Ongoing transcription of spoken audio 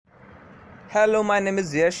Hello, my name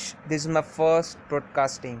is Yash. This is my first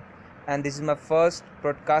broadcasting, and this is my first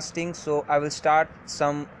broadcasting. So I will start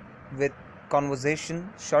some with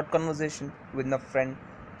short conversation with my friend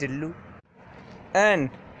Tillu. And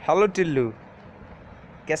hello Tillu,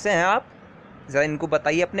 कैसे हैं आप? ज़रा इनको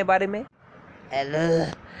बताइए अपने बारे में. Hello,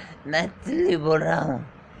 मैं दिल्ली बोल रहा हूँ।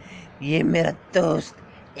 ये मेरा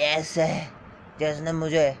दोस्त ऐसा है जिसने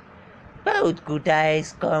मुझे बहुत कूटा है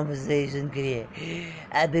इस कॉन्वर्सेशन के लिए।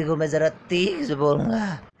 अभी को मैं जरा तेज से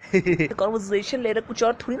बोलूँगा। कॉन्वर्सेशन ले रहे, कुछ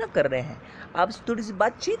और थोड़ी ना कर रहे हैं. आप थोड़ी सी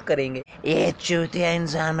बातचीत करेंगे. ये चूतिया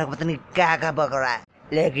इंसान में पता नहीं क्या बक रहा है,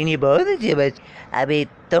 लेकिन ये बहुत अच्छे बच्चे। अभी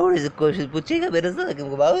थोड़ी सी कोशिश पूछेगा मेरे से कि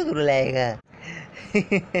मुझको बहुत रुलाएगा।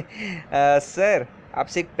 सर,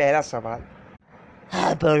 आपसे एक पहला सवाल.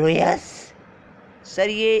 हाँ बोलो। यस सर,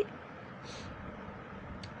 ये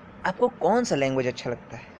आपको कौन सा लैंग्वेज अच्छा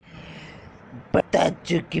लगता है? बता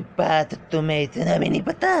चुकी बात, तुम्हें इतना भी नहीं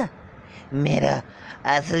पता। मेरा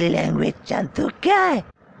असली लैंग्वेज जानते हो क्या है?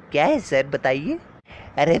 क्या है सर, बताइए.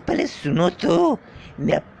 अरे पहले सुनो तो।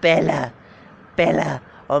 मेरा पहला पहला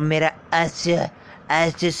और मेरा अच्छा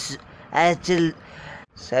अच्छा।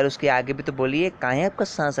 सर, उसके आगे भी तो बोलिए. काहे आपका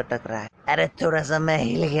सांस अटक रहा है? अरे थोड़ा सा मैं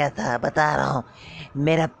हिल गया था, बता रहा हूँ।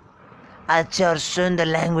 मेरा अच्छा और सुंदर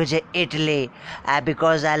लैंग्वेज है Italy,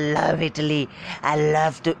 because I love Italy. I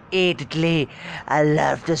love to eat Italy, I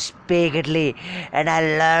love to speak Italy, and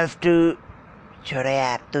I love to. छोड़ो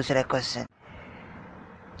यार, दूसरा क्वेश्चन।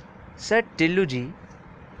 सर टिल्लू जी,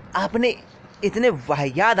 आपने इतने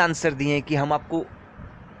वाहियात आंसर दिए हैं कि हम आपको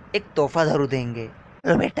एक तोहफा जरूर देंगे.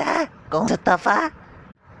 लो बेटा, कौन सा तोहफा?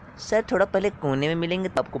 सर, थोड़ा पहले कोने में मिलेंगे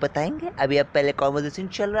तो आपको बताएंगे. अभी आप पहले कॉन्वर्सेशन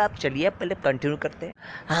चल रहा है, आप चलिए, आप पहले कंटिन्यू करते हैं.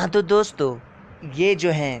 हाँ तो दोस्तों, ये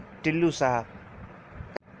जो हैं टिल्लू साहब.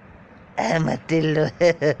 मैं टिल्लू।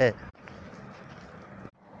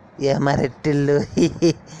 ये हमारे टिल्लू।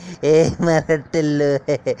 ये हमारा टिल्लू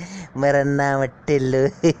है, मेरा नाम है टिल्लू।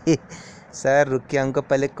 सर रुकिए, हमको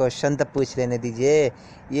पहले क्वेश्चन तो पूछ लेने दीजिए.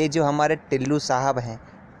 ये जो हमारे टिल्लू साहब हैं,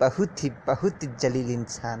 बहुत ही जलील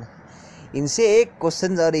इंसान है. इनसे एक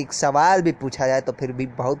क्वेश्चन और एक सवाल भी पूछा जाए तो फिर भी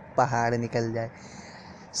बहुत पहाड़ निकल जाए.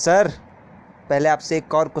 सर, पहले आपसे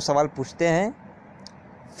एक और को सवाल पूछते हैं,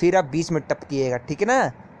 फिर आप बीच में टपकिएगा, ठीक है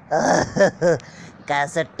ना?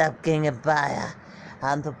 कैसे टपकेंगे पाया,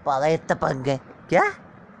 हम तो पहले ही टपक गए। क्या?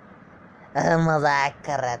 मजाक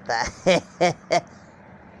कर रहा था।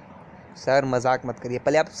 सर मजाक मत करिए.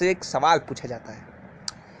 पहले आपसे एक सवाल पूछा जाता है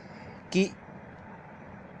कि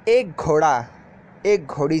एक घोड़ा एक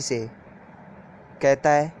घोड़ी से कहता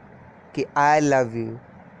है कि आई लव यू,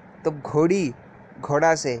 तो घोड़ी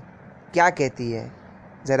घोड़ा से क्या कहती है?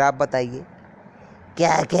 ज़रा आप बताइए.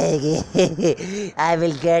 क्या कहेगी? I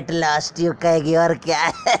will get lost you कहेगी, और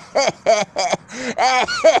क्या?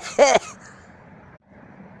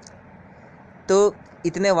 तो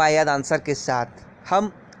इतने वाहियात आंसर के साथ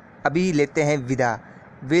हम अभी लेते हैं विदा.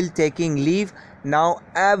 Will taking leave now.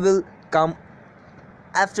 I will come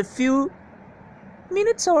after few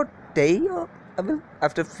minutes or day, or I will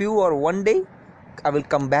after few or one day I will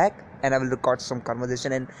come back and I will record some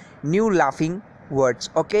conversation and new laughing words.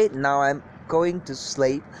 Okay, now I'm going to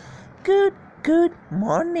sleep. Good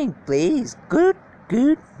morning, please. Good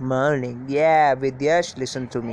morning. Yeah, Vidyash, listen to me.